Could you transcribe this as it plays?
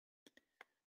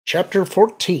Chapter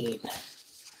 14.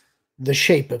 The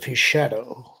Shape of His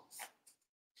Shadow.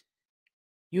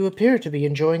 You appear to be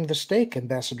enjoying the steak,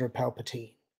 Ambassador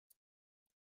Palpatine.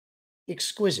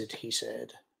 Exquisite, he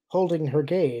said, holding her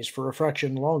gaze for a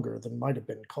fraction longer than might have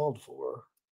been called for.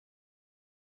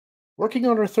 Working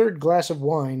on her third glass of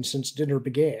wine since dinner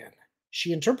began,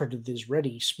 she interpreted his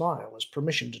ready smile as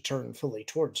permission to turn fully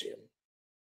towards him.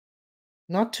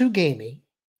 Not too gamey.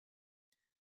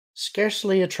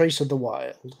 Scarcely a trace of the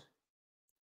wild.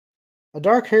 A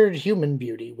dark-haired human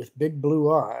beauty with big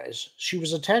blue eyes, she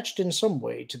was attached in some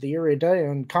way to the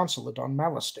Iridian consulate on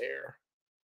Malastare,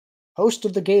 host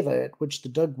of the gala at which the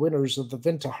dug winners of the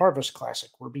Venta Harvest Classic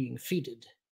were being feted.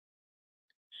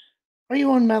 Are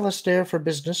you on Malastare for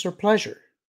business or pleasure?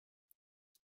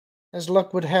 As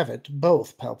luck would have it,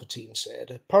 both, Palpatine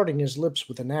said, parting his lips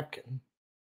with a napkin.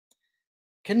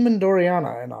 Kinman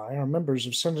Doriana and I are members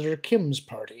of Senator Kim's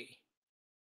party.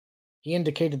 He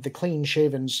indicated the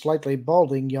clean-shaven, slightly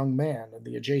balding young man in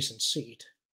the adjacent seat.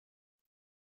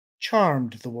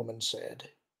 Charmed, the woman said.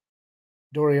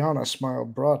 Doriana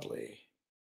smiled broadly.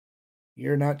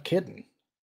 You're not kidding.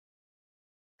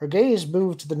 Her gaze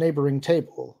moved to the neighboring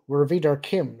table, where Vidar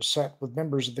Kim sat with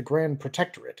members of the Grand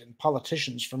Protectorate and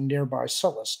politicians from nearby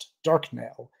Sullust,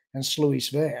 Darknell, and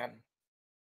Sluis Van.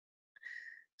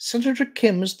 Senator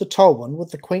Kim is the tall one with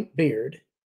the quaint beard.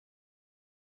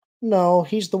 No,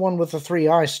 he's the one with the 3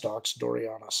 eye stalks,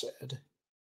 Doriana said.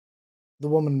 The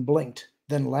woman blinked,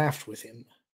 then laughed with him.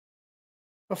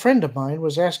 A friend of mine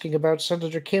was asking about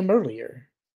Senator Kim earlier.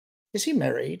 Is he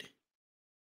married?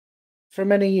 For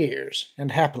many years,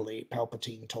 and happily,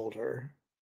 Palpatine told her.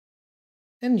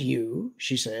 And you,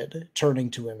 she said, turning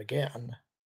to him again.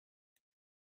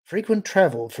 Frequent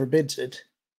travel forbids it.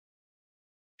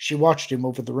 She watched him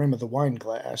over the rim of the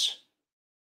wine-glass.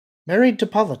 Married to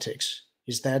politics.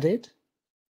 Is that it?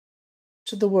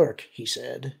 To the work, he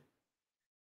said.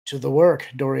 To the work,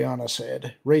 Doriana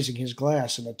said, raising his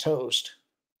glass in a toast.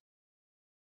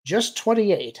 Just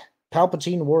 28,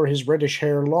 Palpatine wore his reddish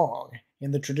hair long,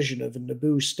 in the tradition of a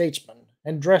Naboo statesman,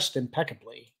 and dressed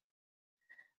impeccably.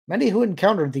 Many who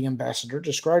encountered the ambassador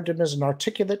described him as an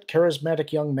articulate,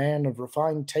 charismatic young man of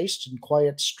refined taste and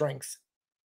quiet strength.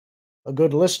 A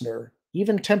good listener,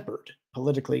 even-tempered,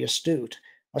 politically astute,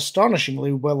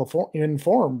 astonishingly well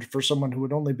informed for someone who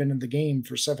had only been in the game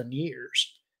for 7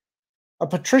 years. A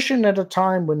patrician at a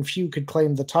time when few could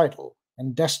claim the title,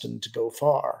 and destined to go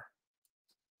far.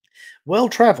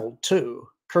 Well-traveled, too,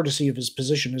 courtesy of his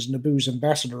position as Naboo's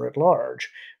ambassador at large,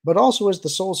 but also as the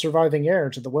sole surviving heir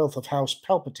to the wealth of House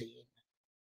Palpatine.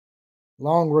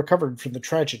 Long recovered from the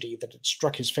tragedy that had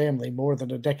struck his family more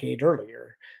than a decade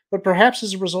earlier, but perhaps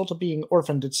as a result of being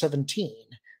orphaned at 17,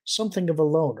 something of a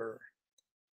loner.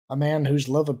 A man whose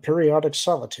love of periodic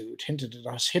solitude hinted at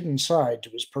a hidden side to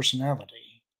his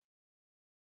personality.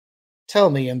 Tell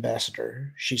me,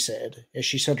 Ambassador, she said, as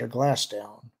she set her glass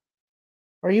down.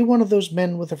 Are you one of those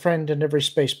men with a friend in every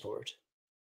spaceport?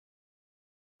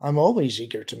 I'm always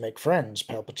eager to make friends,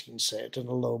 Palpatine said in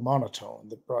a low monotone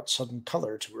that brought sudden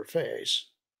color to her face.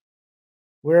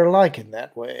 We're alike in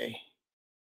that way.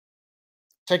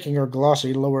 Taking her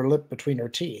glossy lower lip between her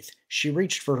teeth, she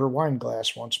reached for her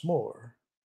wine-glass once more.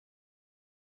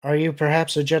 Are you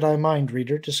perhaps a Jedi mind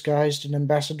reader disguised in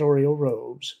ambassadorial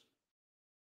robes?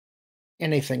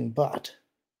 Anything but.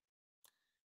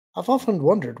 I've often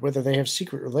wondered whether they have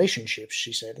secret relationships,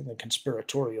 she said in a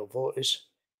conspiratorial voice.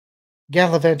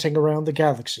 Gallivanting around the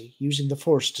galaxy, using the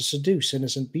Force to seduce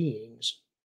innocent beings.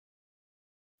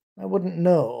 I wouldn't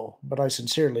know, but I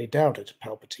sincerely doubt it,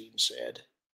 Palpatine said.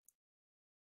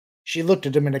 She looked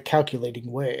at him in a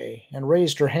calculating way, and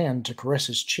raised her hand to caress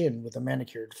his chin with a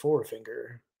manicured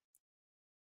forefinger.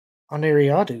 On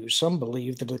Ariadu, some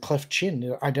believe that a cleft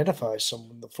chin identifies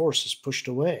someone the Force has pushed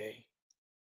away.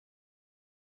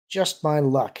 Just my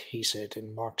luck, he said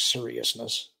in mock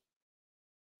seriousness.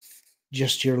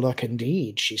 Just your luck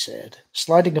indeed, she said,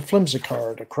 sliding a flimsy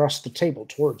card across the table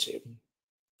towards him.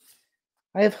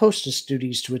 I have hostess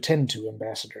duties to attend to,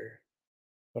 Ambassador,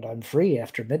 but I'm free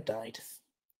after midnight.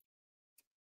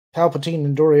 Palpatine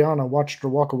and Doriana watched her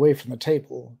walk away from the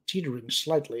table, teetering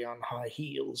slightly on high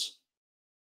heels.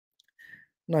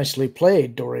 Nicely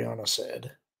played, Doriana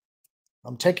said.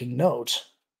 I'm taking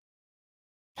notes.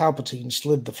 Palpatine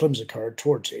slid the flimsy card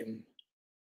towards him.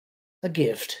 A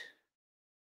gift.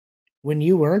 When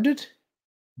you earned it?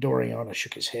 Doriana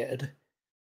shook his head.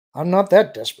 I'm not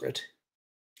that desperate.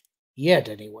 Yet,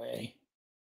 anyway.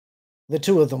 The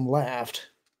two of them laughed.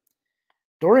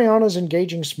 Doriana's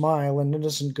engaging smile and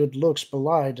innocent good looks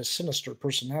belied a sinister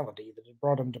personality that had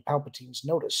brought him to Palpatine's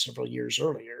notice several years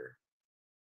earlier.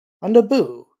 A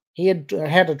Naboo, He had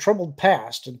had a troubled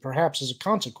past, and perhaps as a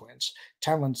consequence,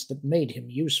 talents that made him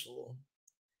useful.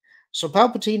 So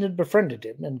Palpatine had befriended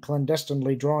him and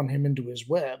clandestinely drawn him into his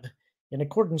web, in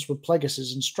accordance with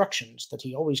Plagueis' instructions that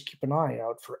he always keep an eye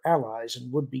out for allies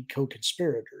and would-be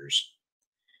co-conspirators.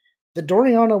 That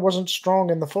Doriana wasn't strong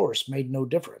in the Force made no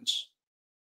difference.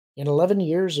 In 11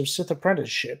 years of Sith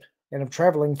apprenticeship and of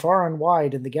traveling far and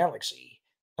wide in the galaxy,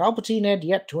 Palpatine had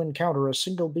yet to encounter a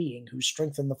single being whose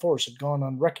strength in the Force had gone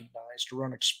unrecognized or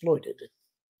unexploited.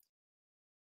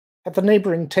 At the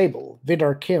neighboring table,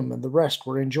 Vidar Kim and the rest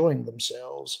were enjoying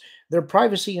themselves, their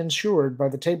privacy ensured by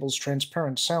the table's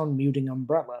transparent sound-muting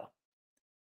umbrella.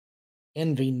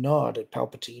 Envy gnawed at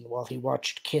Palpatine while he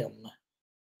watched Kim.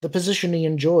 The position he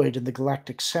enjoyed in the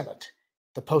Galactic Senate,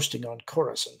 the posting on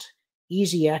Coruscant,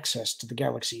 easy access to the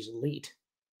galaxy's elite.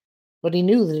 But he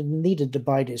knew that he needed to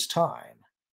bide his time,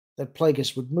 that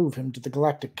Plagueis would move him to the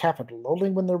galactic capital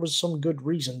only when there was some good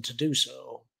reason to do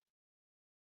so.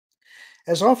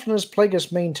 As often as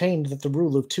Plagueis maintained that the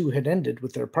rule of two had ended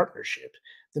with their partnership,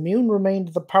 the Mune remained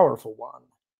the powerful one,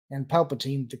 and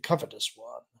Palpatine the covetous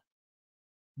one.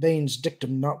 Bane's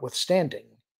dictum notwithstanding,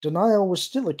 denial was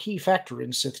still a key factor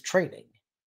in Sith training.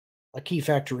 A key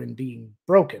factor in being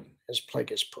broken, as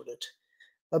Plagueis put it.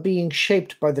 A being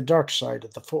shaped by the dark side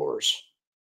of the Force.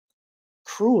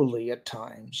 Cruelly at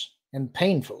times, and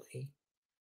painfully.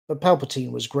 But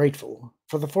Palpatine was grateful,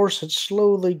 for the Force had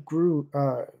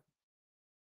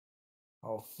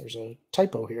there's a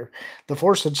typo here. The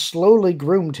Force had slowly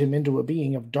groomed him into a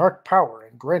being of dark power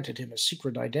and granted him a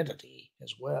secret identity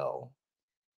as well.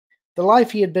 The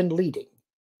life he had been leading,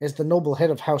 as the noble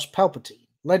head of House Palpatine,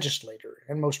 legislator,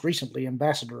 and most recently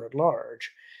ambassador at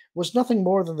large, was nothing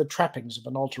more than the trappings of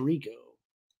an alter ego.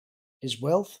 His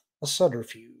wealth, a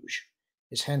subterfuge.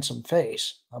 His handsome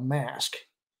face, a mask.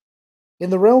 In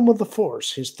the realm of the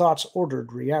Force, his thoughts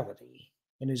ordered reality,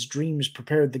 and his dreams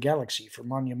prepared the galaxy for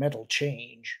monumental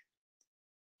change.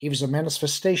 He was a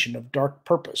manifestation of dark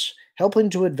purpose, helping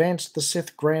to advance the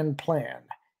Sith grand plan,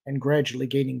 and gradually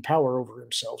gaining power over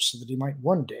himself so that he might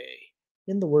one day,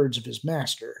 in the words of his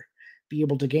master, be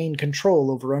able to gain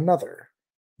control over another,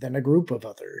 then a group of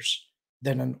others,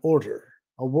 then an order,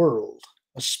 a world,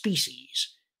 a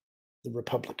species, the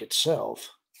Republic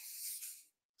itself.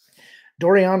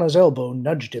 Doriana's elbow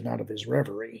nudged him out of his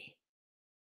reverie.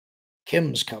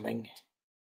 Kim's coming.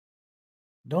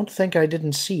 Don't think I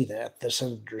didn't see that, the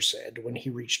senator said when he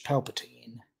reached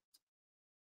Palpatine.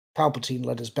 Palpatine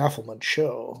let his bafflement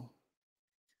show.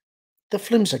 The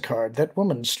flimsy card that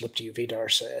woman slipped you, Vidar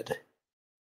said.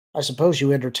 I suppose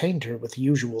you entertained her with the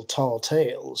usual tall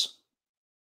tales.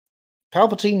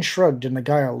 Palpatine shrugged in a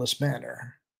guileless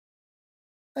manner.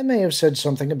 I may have said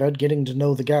something about getting to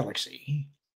know the galaxy.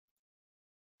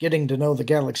 Getting to know the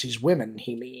galaxy's women,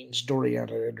 he means,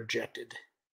 Doriana interjected.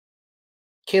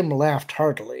 Kim laughed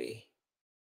heartily.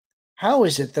 How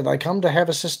is it that I come to have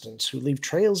assistants who leave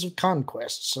trails of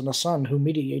conquests and a son who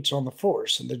mediates on the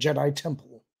Force in the Jedi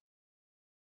Temple?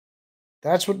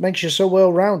 That's what makes you so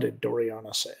well-rounded,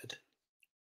 Doriana said.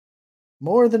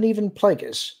 More than even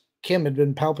Plagueis, Kim had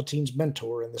been Palpatine's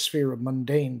mentor in the sphere of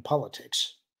mundane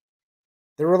politics.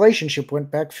 Their relationship went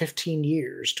back 15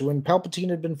 years to when Palpatine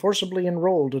had been forcibly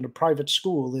enrolled in a private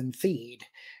school in Theed,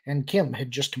 and Kim had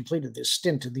just completed his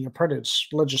stint in the apprentice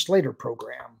legislator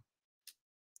program.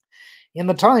 In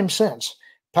the time since,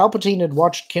 Palpatine had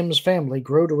watched Kim's family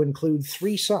grow to include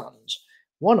 3 sons,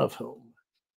 one of whom,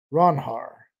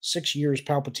 Ronhar, 6 years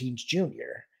Palpatine's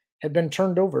junior, had been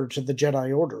turned over to the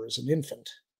Jedi Order as an infant.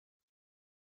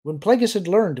 When Plagueis had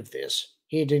learned of this,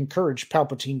 he had encouraged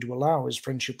Palpatine to allow his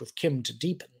friendship with Kim to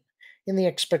deepen, in the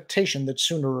expectation that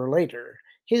sooner or later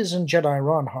his and Jedi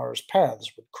Ronhar's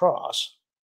paths would cross.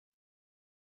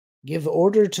 Give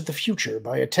order to the future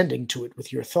by attending to it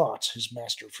with your thoughts, his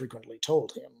master frequently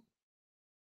told him.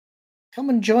 Come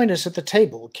and join us at the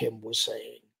table, Kim was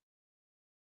saying.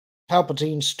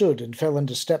 Palpatine stood and fell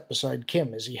into step beside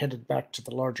Kim as he headed back to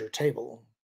the larger table.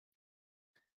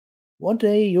 One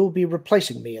day you'll be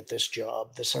replacing me at this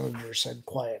job, the senator said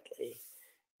quietly,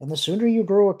 and the sooner you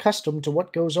grow accustomed to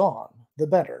what goes on, the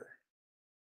better.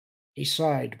 He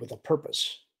sighed with a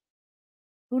purpose.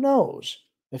 Who knows?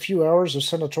 A few hours of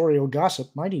senatorial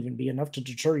gossip might even be enough to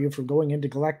deter you from going into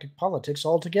galactic politics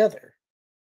altogether.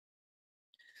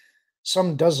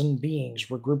 Some dozen beings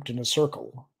were grouped in a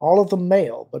circle, all of them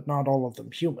male, but not all of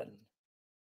them human.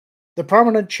 The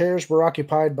prominent chairs were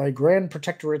occupied by Grand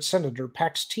Protectorate Senator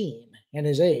Paxtine and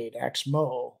his aide, Ax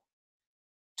Mo.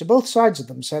 To both sides of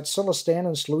them sat Celestan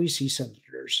and Sluisi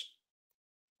senators.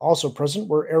 Also present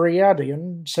were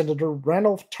Ariadian Senator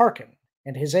Ranulph Tarkin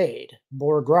and his aide,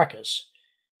 Bor Gracchus,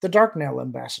 the Darknell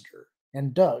ambassador,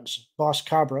 and Doug's, Boss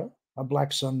Cabra, a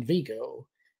black sun Vigo,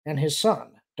 and his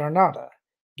son, Darnada,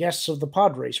 guests of the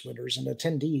pod race winners and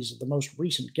attendees of the most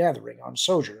recent gathering on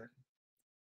Sojourn.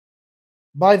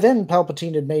 By then,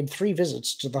 Palpatine had made 3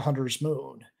 visits to the Hunter's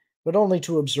Moon, but only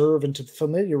to observe and to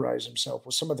familiarize himself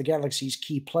with some of the galaxy's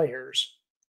key players.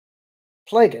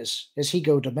 Plagueis, as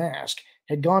Higo Damask,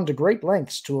 had gone to great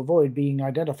lengths to avoid being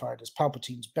identified as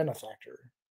Palpatine's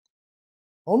benefactor.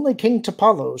 Only King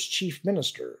Topalo's chief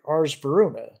minister, Ars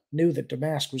Veruna, knew that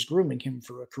Damask was grooming him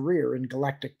for a career in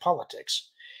galactic politics,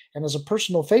 and as a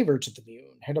personal favor to the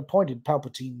Mune, had appointed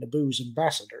Palpatine Naboo's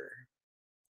ambassador.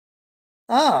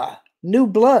 Ah, new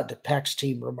blood, Pax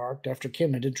team remarked after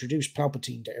Kim had introduced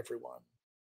Palpatine to everyone.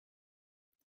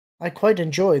 I quite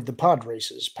enjoyed the pod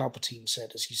races, Palpatine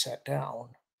said as he sat down.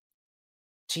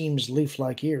 Team's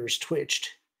leaf-like ears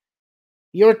twitched.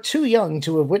 You're too young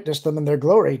to have witnessed them in their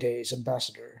glory days,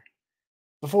 Ambassador.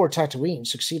 Before Tatooine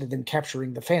succeeded in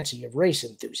capturing the fancy of race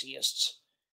enthusiasts.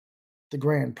 The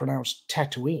Grand pronounced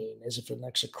Tatooine as if an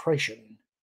execration.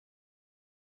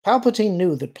 Palpatine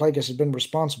knew that Plagueis had been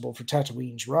responsible for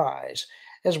Tatooine's rise,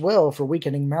 as well for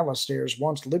weakening Malastaire's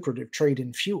once lucrative trade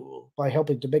in fuel by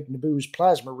helping to make Naboo's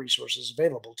plasma resources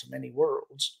available to many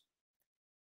worlds.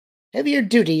 Have your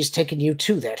duties taken you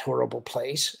to that horrible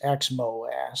place? Axmo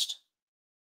asked.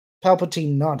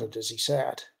 Palpatine nodded as he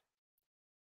sat.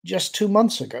 Just 2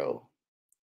 months ago.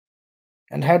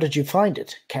 And how did you find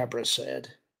it? Cabra said.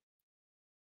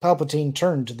 Palpatine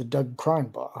turned to the Dug crime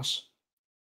boss.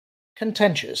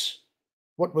 Contentious,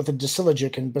 what with the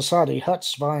Disilogic and Basadi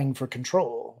huts vying for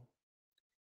control.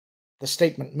 The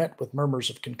statement met with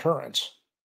murmurs of concurrence.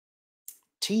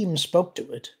 Team spoke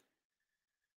to it.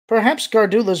 Perhaps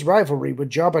Gardula's rivalry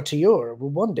with Jabba Tiur will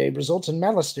one day result in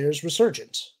Malastaire's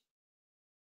resurgence.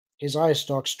 His eye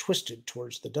stalks twisted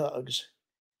towards the Dugs.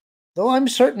 Though I'm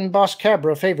certain Boss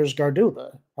Cabra favors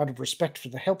Gardula, out of respect for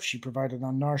the help she provided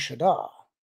on Nar Shaddaa.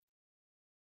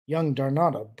 Young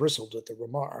Darnada bristled at the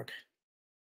remark.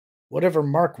 Whatever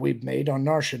mark we've made on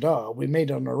Nar Shaddaa, we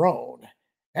made on our own.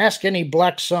 Ask any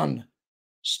Black Sun.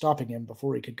 Stopping him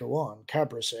before he could go on,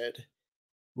 Cabra said,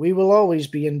 We will always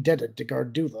be indebted to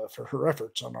Gardula for her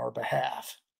efforts on our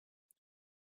behalf.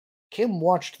 Kim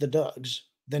watched the Dugs,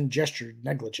 then gestured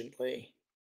negligently.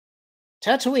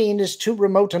 Tatooine is too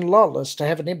remote and lawless to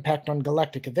have an impact on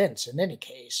galactic events in any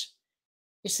case.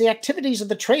 It's the activities of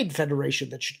the Trade Federation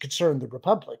that should concern the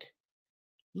Republic.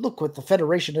 Look what the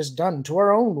Federation has done to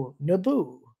our own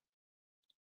Naboo.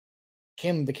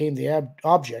 Kim became the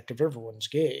object of everyone's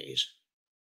gaze.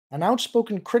 An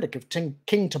outspoken critic of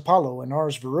King Topalo and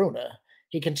Ars Veruna,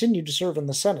 he continued to serve in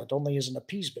the Senate only as an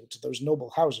appeasement to those noble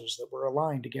houses that were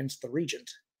aligned against the Regent.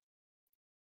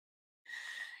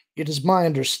 It is my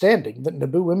understanding that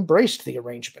Naboo embraced the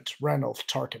arrangement, Ranulph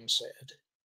Tarkin said.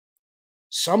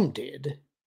 Some did.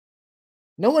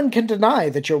 No one can deny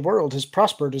that your world has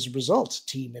prospered as a result,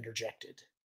 Team interjected.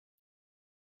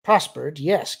 Prospered,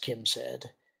 yes, Kim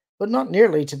said, but not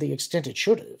nearly to the extent it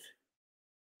should have.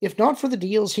 If not for the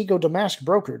deals Higo Damask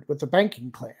brokered with the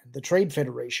banking clan, the Trade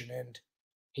Federation, and,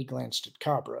 he glanced at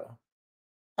Cabra,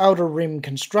 Outer Rim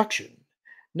construction,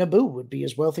 Naboo would be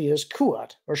as wealthy as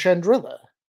Kuat or Chandrila.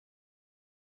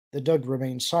 The Dug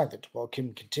remained silent while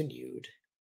Kim continued.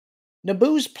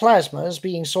 Naboo's plasma is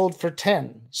being sold for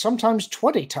 10, sometimes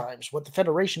 20 times what the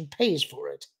Federation pays for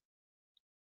it.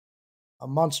 A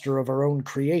monster of our own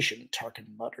creation,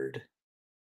 Tarkin muttered.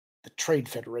 The Trade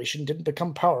Federation didn't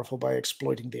become powerful by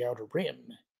exploiting the Outer Rim.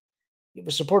 It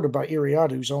was supported by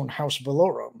Iriadu's own House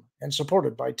Valorum, and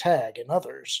supported by Tag and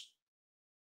others.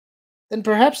 Then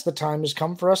perhaps the time has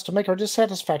come for us to make our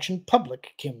dissatisfaction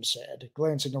public, Kim said,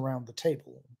 glancing around the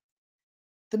table.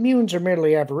 The Munes are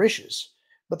merely avaricious,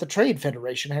 but the Trade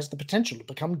Federation has the potential to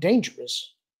become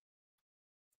dangerous.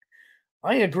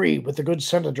 I agree with the good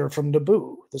senator from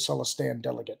Naboo, the Celestan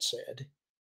delegate said.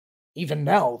 Even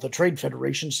now, the Trade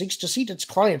Federation seeks to seat its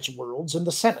clients' worlds in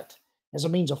the Senate as a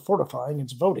means of fortifying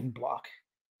its voting bloc.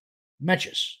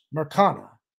 Mechus, Mercana,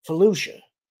 Felucia,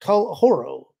 Kul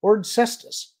Horo, Ord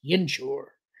Cestus, Yinchur.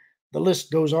 The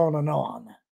list goes on and on.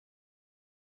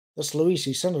 The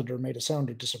Sluisi senator made a sound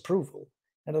of disapproval,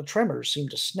 and a tremor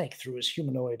seemed to snake through his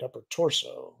humanoid upper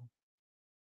torso.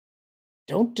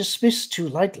 Don't dismiss too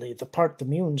lightly the part the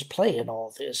Munes play in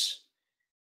all this.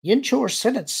 Yinchor's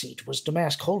Senate seat was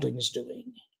Damask Holdings'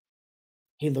 doing.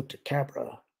 He looked at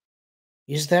Cabra.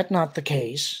 Is that not the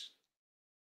case?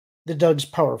 The Dug's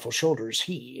powerful shoulders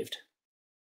heaved.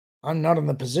 I'm not in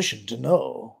the position to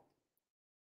know.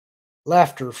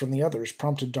 Laughter from the others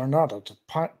prompted Darnada to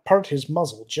part his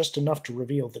muzzle just enough to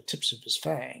reveal the tips of his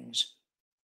fangs.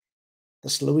 The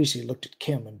Sluisi looked at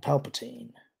Kim and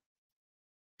Palpatine.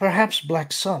 Perhaps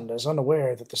Black Sun is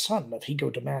unaware that the son of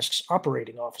Higo Damask's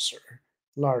operating officer,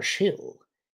 Lars Hill,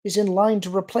 is in line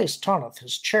to replace Tarnoth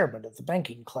as chairman of the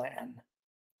banking clan.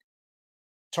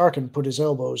 Tarkin put his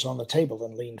elbows on the table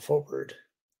and leaned forward.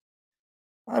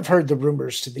 I've heard the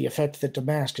rumors to the effect that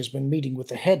Damask has been meeting with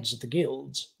the heads of the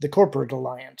guilds, the corporate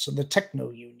alliance, and the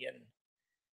techno union.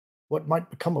 What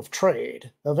might become of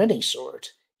trade, of any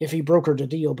sort, if he brokered a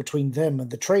deal between them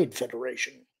and the Trade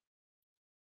Federation?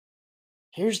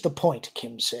 Here's the point,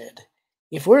 Kim said.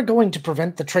 If we're going to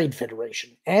prevent the Trade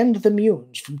Federation and the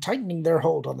Munes from tightening their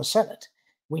hold on the Senate,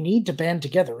 we need to band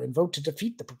together and vote to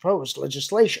defeat the proposed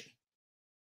legislation.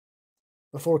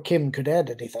 Before Kim could add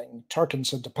anything, Tarkin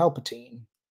said to Palpatine,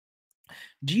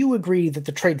 Do you agree that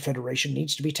the Trade Federation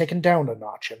needs to be taken down a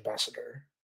notch, Ambassador?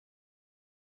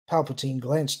 Palpatine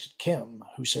glanced at Kim,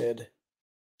 who said,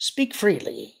 Speak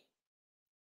freely.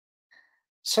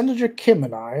 Senator Kim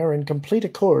and I are in complete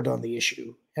accord on the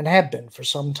issue, and have been for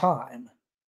some time.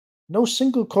 No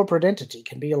single corporate entity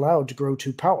can be allowed to grow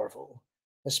too powerful,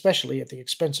 especially at the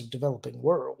expense of developing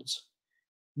worlds.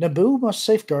 Naboo must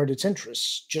safeguard its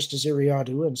interests, just as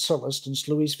Iriadu and Sullust and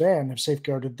Sluis Van have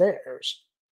safeguarded theirs.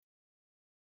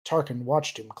 Tarkin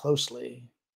watched him closely.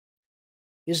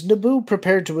 Is Naboo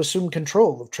prepared to assume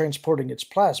control of transporting its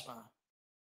plasma?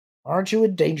 Aren't you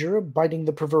in danger of biting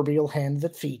the proverbial hand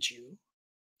that feeds you?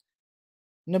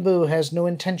 Naboo has no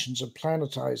intentions of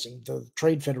planetizing the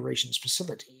Trade Federation's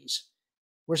facilities.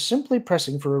 We're simply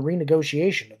pressing for a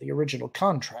renegotiation of the original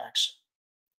contracts.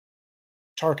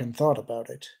 Tarkin thought about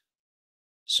it.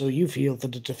 So you feel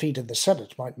that a defeat in the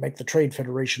Senate might make the Trade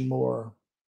Federation more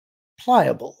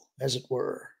pliable, as it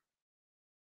were?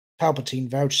 Palpatine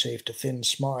vouchsafed a thin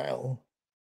smile.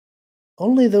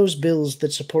 Only those bills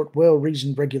that support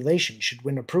well-reasoned regulation should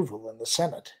win approval in the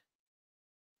Senate.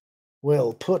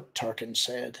 Well put, Tarkin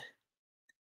said.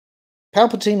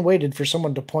 Palpatine waited for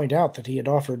someone to point out that he had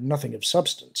offered nothing of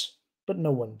substance, but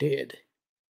no one did.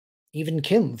 Even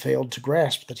Kim failed to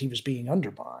grasp that he was being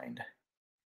undermined.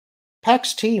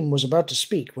 Pack's team was about to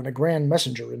speak when a grand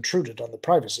messenger intruded on the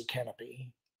privacy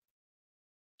canopy.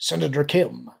 Senator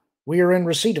Kim, we are in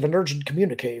receipt of an urgent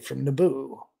communique from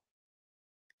Naboo.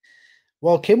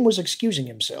 While Kim was excusing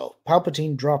himself,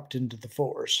 Palpatine dropped into the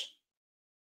Force.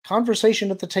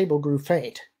 Conversation at the table grew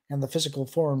faint, and the physical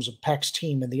forms of Pack's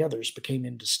team and the others became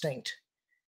indistinct,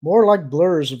 more like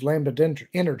blurs of lambent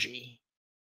energy.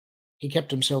 He kept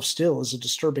himself still as a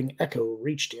disturbing echo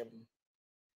reached him.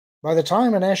 By the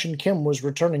time an ashen Kim was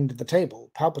returning to the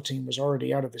table, Palpatine was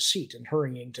already out of his seat and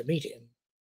hurrying to meet him.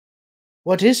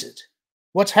 What is it?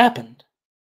 What's happened?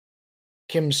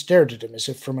 Kim stared at him as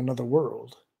if from another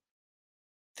world.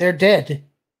 They're dead.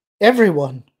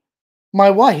 Everyone.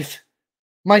 My wife.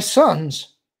 My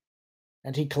sons.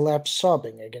 And he collapsed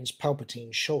sobbing against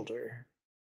Palpatine's shoulder.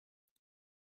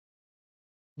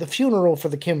 The funeral for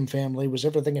the Kim family was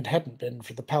everything it hadn't been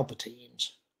for the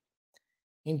Palpatines.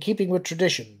 In keeping with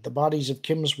tradition, the bodies of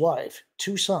Kim's wife,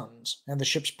 2 sons, and the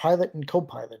ship's pilot and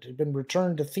co-pilot had been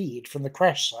returned to Theed from the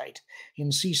crash site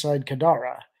in seaside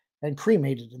Kadara and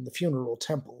cremated in the funeral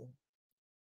temple.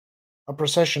 A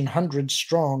procession hundreds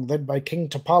strong, led by King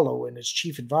Topalo and his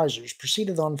chief advisors,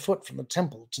 proceeded on foot from the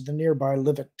temple to the nearby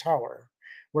Livet Tower,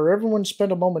 where everyone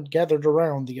spent a moment gathered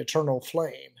around the eternal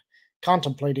flame,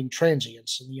 contemplating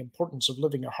transience and the importance of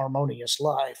living a harmonious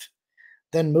life,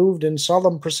 then moved in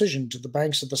solemn precision to the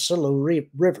banks of the Silo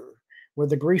River, where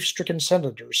the grief-stricken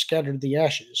senators scattered the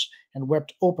ashes and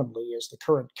wept openly as the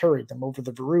current carried them over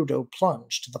the Veruna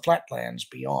plunge to the flatlands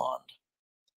beyond.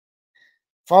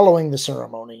 Following the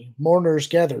ceremony, mourners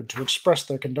gathered to express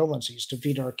their condolences to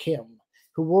Vidar Kim,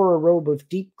 who wore a robe of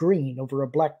deep green over a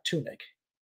black tunic.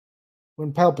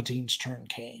 When Palpatine's turn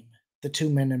came, the 2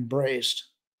 men embraced.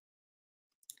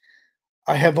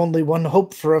 I have only one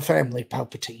hope for a family,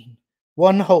 Palpatine.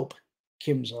 One hope.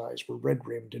 Kim's eyes were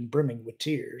red-rimmed and brimming with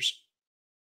tears.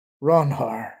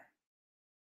 Ronhar.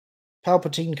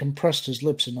 Palpatine compressed his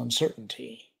lips in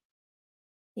uncertainty.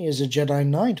 He is a Jedi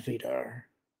Knight, Vidar.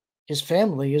 His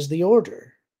family is the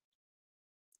Order.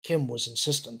 Kim was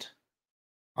insistent.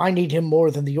 I need him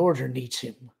more than the Order needs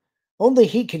him. Only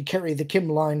he can carry the Kim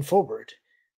line forward,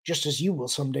 just as you will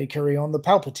someday carry on the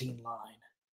Palpatine line.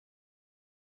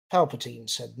 Palpatine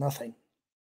said nothing.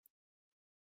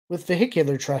 With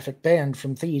vehicular traffic banned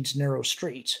from Theed's narrow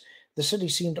streets, the city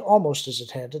seemed almost as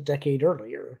it had a decade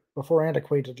earlier, before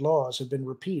antiquated laws had been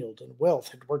repealed and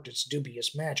wealth had worked its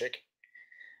dubious magic.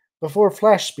 Before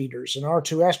flash speeders and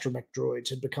R2 astromech droids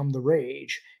had become the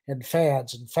rage, and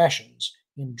fads and fashions,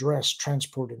 in dress,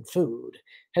 transport, and food,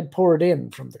 had poured in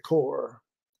from the core.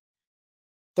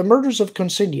 The murders of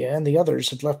Consignia and the others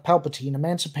had left Palpatine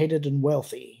emancipated and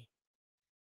wealthy.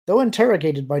 Though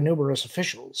interrogated by numerous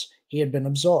officials, he had been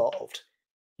absolved.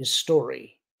 His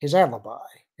story, his alibi,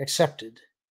 accepted.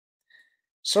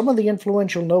 Some of the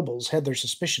influential nobles had their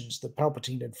suspicions that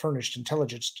Palpatine had furnished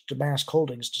intelligence to Damask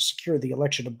Holdings to secure the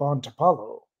election of Bon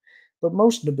Tapalo, but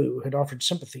most Naboo had offered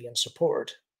sympathy and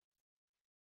support.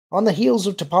 On the heels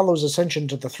of Tapalo's ascension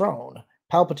to the throne,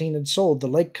 Palpatine had sold the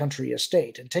Lake Country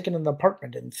estate and taken an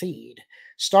apartment in Theed,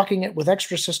 stocking it with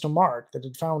extra system art that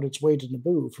had found its way to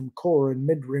Naboo from core and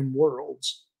mid-rim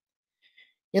worlds.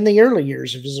 In the early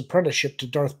years of his apprenticeship to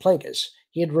Darth Plagueis,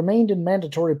 he had remained in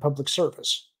mandatory public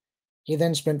service. He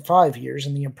then spent 5 years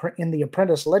in the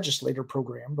apprentice legislator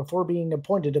program before being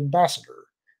appointed ambassador,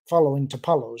 following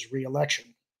Tapalo's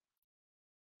re-election.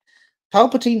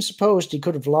 Palpatine supposed he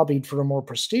could have lobbied for a more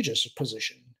prestigious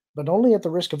position, but only at the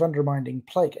risk of undermining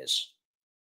Plagueis.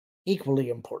 Equally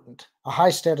important, a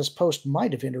high-status post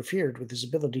might have interfered with his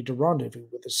ability to rendezvous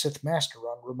with the Sith Master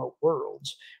on remote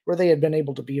worlds, where they had been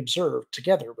able to be observed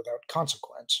together without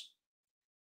consequence.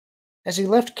 As he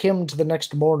left Kim to the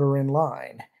next mourner in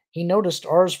line, he noticed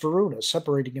Ars Veruna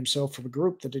separating himself from a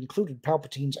group that included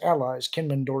Palpatine's allies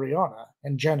Kinman Doriana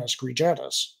and Janus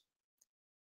Grijatus.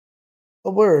 "A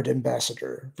word,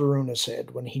 Ambassador," Veruna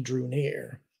said when he drew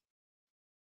near.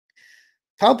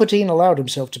 Palpatine allowed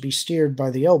himself to be steered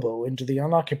by the elbow into the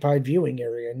unoccupied viewing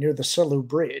area near the Selu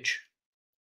Bridge.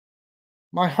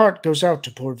 "My heart goes out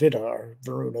to poor Vidar,"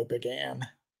 Veruna began.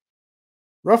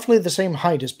 Roughly the same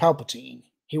height as Palpatine,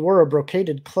 he wore a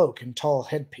brocaded cloak and tall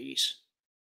headpiece.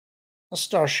 A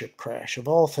starship crash, of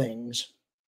all things.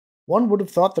 One would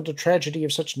have thought that a tragedy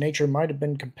of such nature might have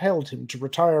been compelled him to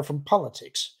retire from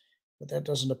politics, but that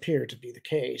doesn't appear to be the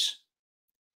case.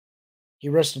 He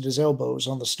rested his elbows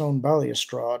on the stone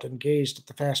balustrade and gazed at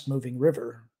the fast-moving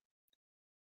river.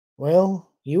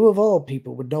 Well, you of all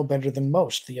people would know better than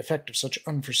most the effect of such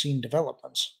unforeseen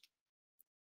developments.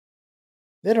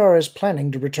 Vidar is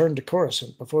planning to return to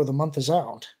Coruscant before the month is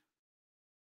out.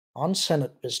 On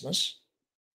Senate business.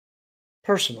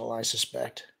 Personal, I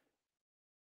suspect.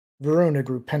 Veruna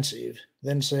grew pensive,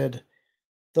 then said,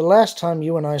 "The last time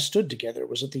you and I stood together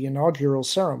was at the inaugural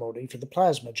ceremony for the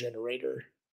plasma generator."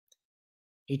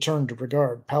 He turned to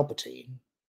regard Palpatine.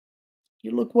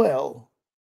 "You look well.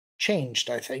 Changed,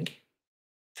 I think.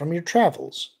 From your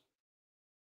travels."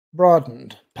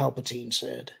 "Broadened," Palpatine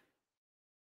said.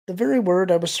 "The very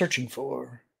word I was searching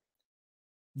for."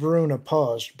 Veruna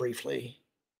paused briefly.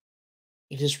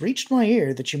 "It has reached my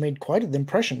ear that you made quite an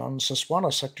impression on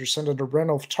Saswana Sector Senator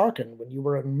Ranulph Tarkin when you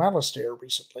were in Malastare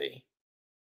recently."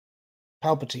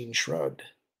 Palpatine shrugged.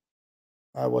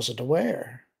 "I wasn't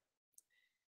aware."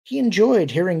 "He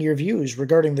enjoyed hearing your views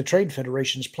regarding the Trade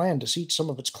Federation's plan to seat some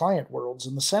of its client worlds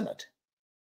in the Senate.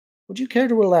 Would you care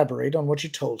to elaborate on what you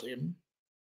told him?"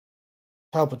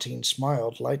 Palpatine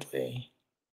smiled lightly.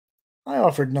 "I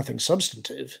offered nothing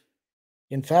substantive.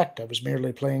 In fact, I was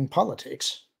merely playing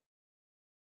politics."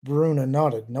 Veruna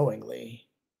nodded knowingly.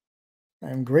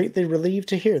 "I am greatly relieved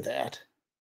to hear that."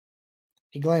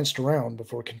 He glanced around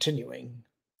before continuing.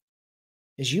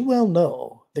 "As you well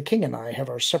know, the King and I have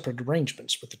our separate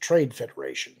arrangements with the Trade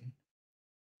Federation.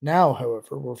 Now,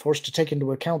 however, we're forced to take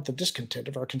into account the discontent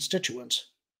of our constituents.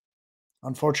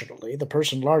 Unfortunately, the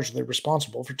person largely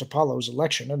responsible for Tapalo's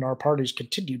election and our party's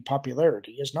continued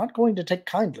popularity is not going to take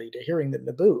kindly to hearing that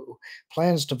Naboo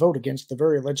plans to vote against the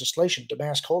very legislation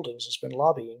Damask Holdings has been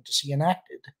lobbying to see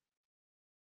enacted."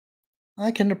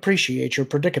 "I can appreciate your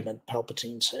predicament,"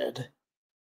 Palpatine said.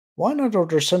 "Why not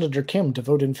order Senator Kim to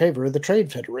vote in favor of the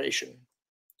Trade Federation?"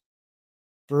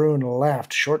 Veruna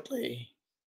laughed shortly.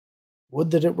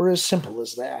 "Would that it were as simple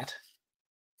as that.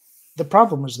 The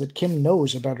problem is that Kim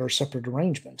knows about our separate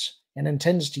arrangements and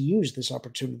intends to use this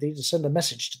opportunity to send a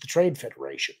message to the Trade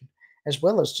Federation, as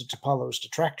well as to Tapalo's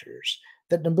detractors,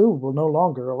 that Naboo will no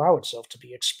longer allow itself to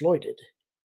be exploited."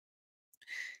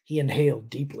 He inhaled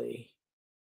deeply.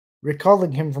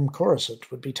 Recalling him from Coruscant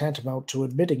would be tantamount to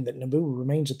admitting that Naboo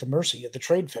remains at the mercy of the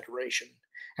Trade Federation,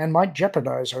 and might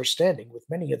jeopardize our standing with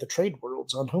many of the trade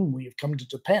worlds on whom we have come to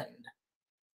depend.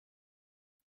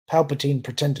 Palpatine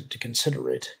pretended to consider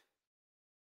it.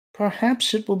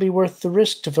 "Perhaps it will be worth the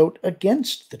risk to vote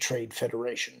against the Trade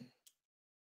Federation."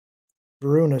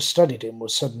 Veruna studied him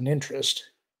with sudden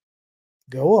interest.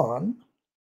 "Go on."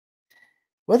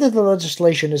 "Whether the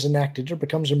legislation is enacted or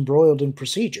becomes embroiled in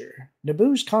procedure,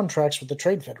 Naboo's contracts with the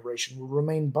Trade Federation will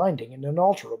remain binding and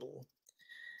inalterable.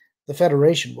 The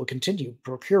Federation will continue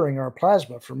procuring our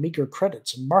plasma for meager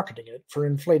credits and marketing it for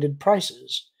inflated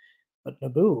prices, but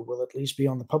Naboo will at least be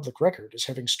on the public record as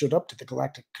having stood up to the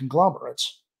galactic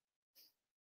conglomerates."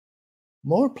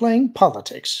 More playing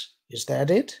politics, is that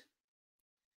it?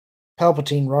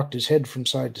 Palpatine rocked his head from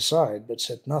side to side, but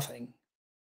said nothing.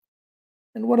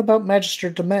 And what about Magister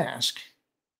Damask?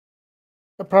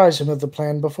 Apprise him of the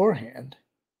plan beforehand.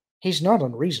 He's not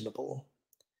unreasonable.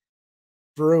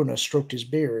 Veruna stroked his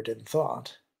beard in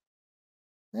thought.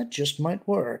 That just might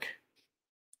work.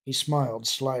 He smiled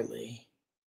slyly.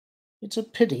 It's a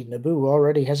pity Naboo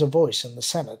already has a voice in the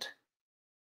Senate.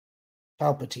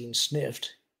 Palpatine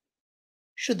sniffed.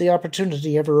 Should the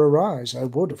opportunity ever arise, I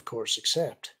would, of course,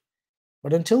 accept.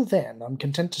 But until then, I'm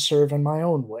content to serve in my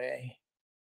own way.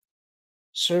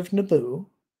 Serve Naboo?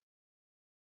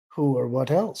 Who or what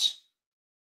else?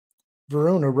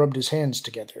 Veruna rubbed his hands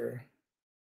together.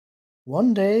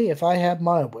 One day, if I have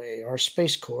my way, our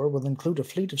Space Corps will include a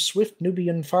fleet of swift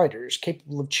Nubian fighters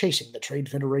capable of chasing the Trade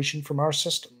Federation from our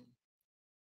system.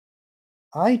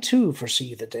 I too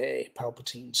foresee the day,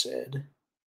 Palpatine said.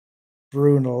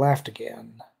 Veruna laughed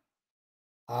again.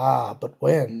 Ah, but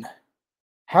when?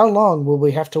 How long will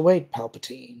we have to wait,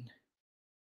 Palpatine?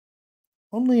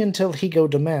 Only until Higo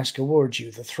Damask awards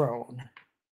you the throne.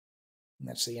 And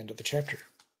that's the end of the chapter.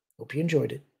 Hope you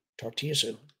enjoyed it. Talk to you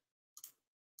soon.